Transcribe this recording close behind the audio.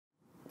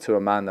to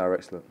a man, they were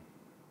excellent.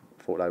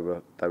 I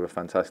thought they were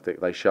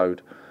fantastic. They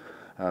showed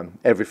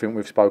everything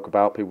we've spoke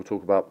about. People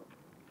talk about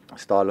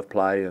style of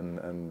play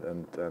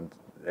and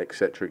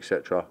etc.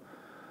 etc.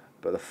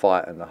 But the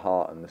fight and the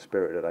heart and the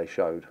spirit that they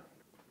showed,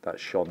 that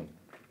shone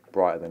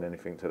brighter than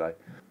anything today.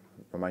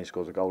 Romaine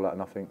scores a goal out of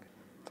nothing,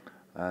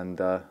 and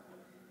yeah,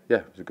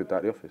 it was a good day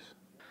at the office.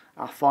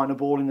 Our final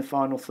ball in the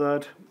final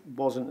third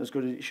wasn't as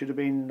good as it should have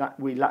been.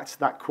 We lacked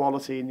that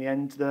quality in the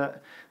end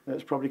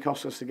that's probably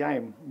cost us the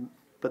game.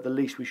 But the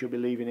least we should be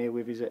leaving here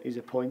with is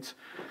a point.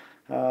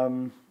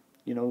 You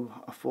know,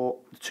 I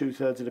thought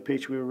 2/3 of the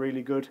pitch we were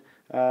really good,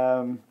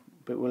 but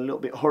we were a little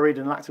bit hurried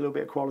and lacked a little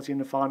bit of quality in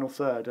the final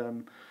third.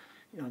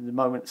 You know, the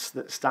moments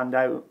that stand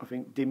out, I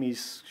think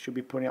Dimmy's should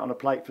be putting it on a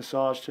plate for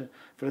Sarge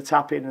for the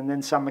tap in, and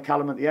then Sam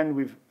McCallum at the end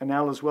with an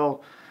L as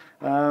well.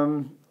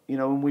 You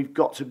know, and we've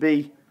got to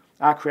be.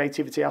 Our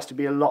creativity has to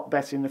be a lot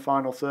better in the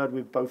final third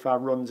with both our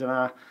runs and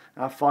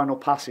our final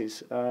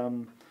passes.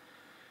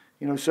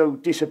 You know, so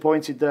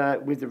disappointed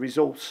with the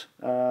results,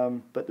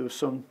 but there were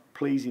some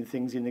pleasing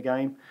things in the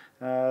game.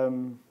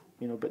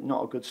 You know, but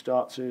not a good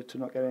start to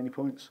not get any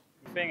points.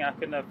 I think I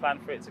couldn't have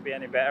planned for it to be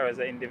any better as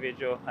an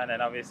individual, and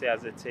then obviously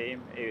as a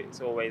team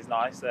it's always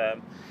nice. I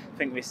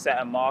think we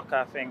set a marker.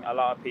 I think a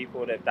lot of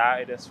people would have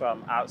doubted us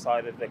from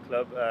outside of the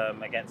club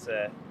against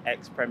an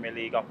ex-Premier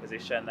League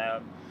opposition.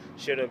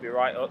 Should have been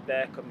right up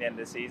there come the end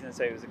of the season,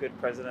 so it was a good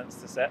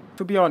precedence to set.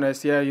 To be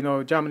honest, yeah, you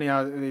know, Germany,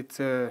 it's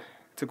a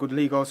good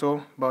league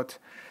also, but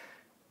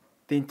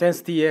the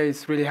intensity here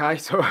is really high.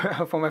 So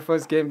for my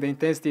first game, the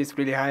intensity is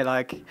really high.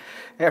 Like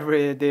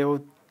every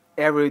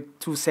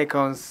 2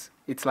 seconds,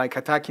 it's like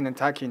attacking,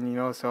 you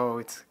know, so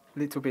it's a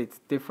little bit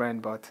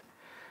different, but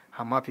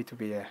I'm happy to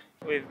be here.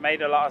 We've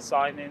made a lot of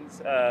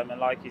signings, and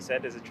like you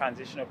said, there's a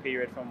transitional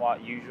period from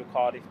what usual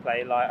Cardiff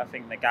play like. I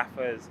think the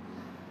gaffer's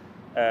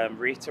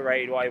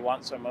reiterated what he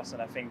wants from us,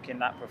 and I think in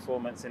that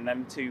performance, in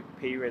them 2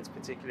 periods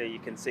particularly, you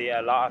can see it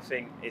a lot. I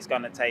think it's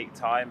going to take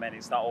time, and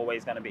it's not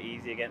always going to be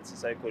easy against the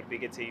so-called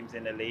bigger teams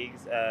in the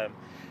leagues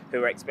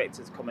who are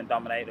expected to come and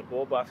dominate the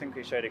ball, but I think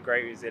we showed a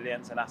great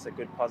resilience, and that's a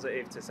good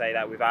positive to say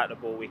that without the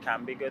ball we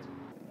can be good.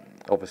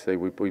 Obviously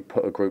we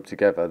put a group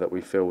together that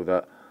we feel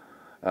that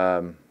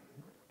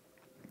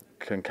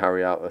can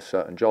carry out a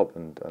certain job,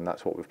 and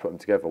that's what we've put them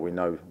together. We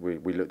know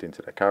we looked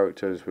into their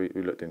characters, we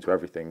looked into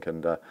everything,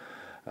 and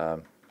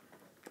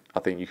I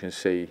think you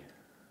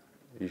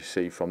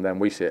see from them,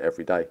 we see it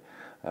every day.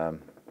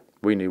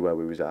 We knew where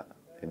we was at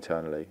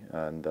internally,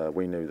 and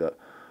we knew that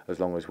as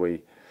long as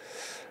we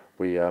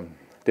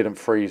didn't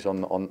freeze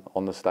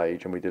on the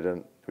stage, and we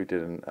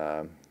didn't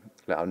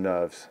let our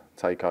nerves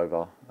take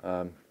over,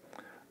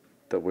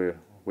 that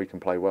we can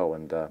play well.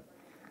 And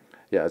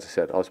yeah, as I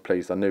said, I was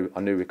pleased. I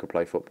knew we could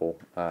play football.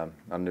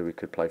 I knew we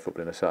could play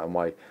football in a certain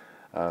way.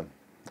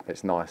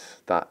 It's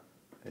nice that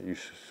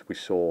we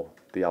saw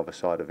the other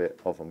side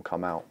of them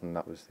come out, and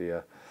that was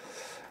the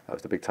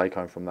big take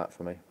home from that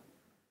for me.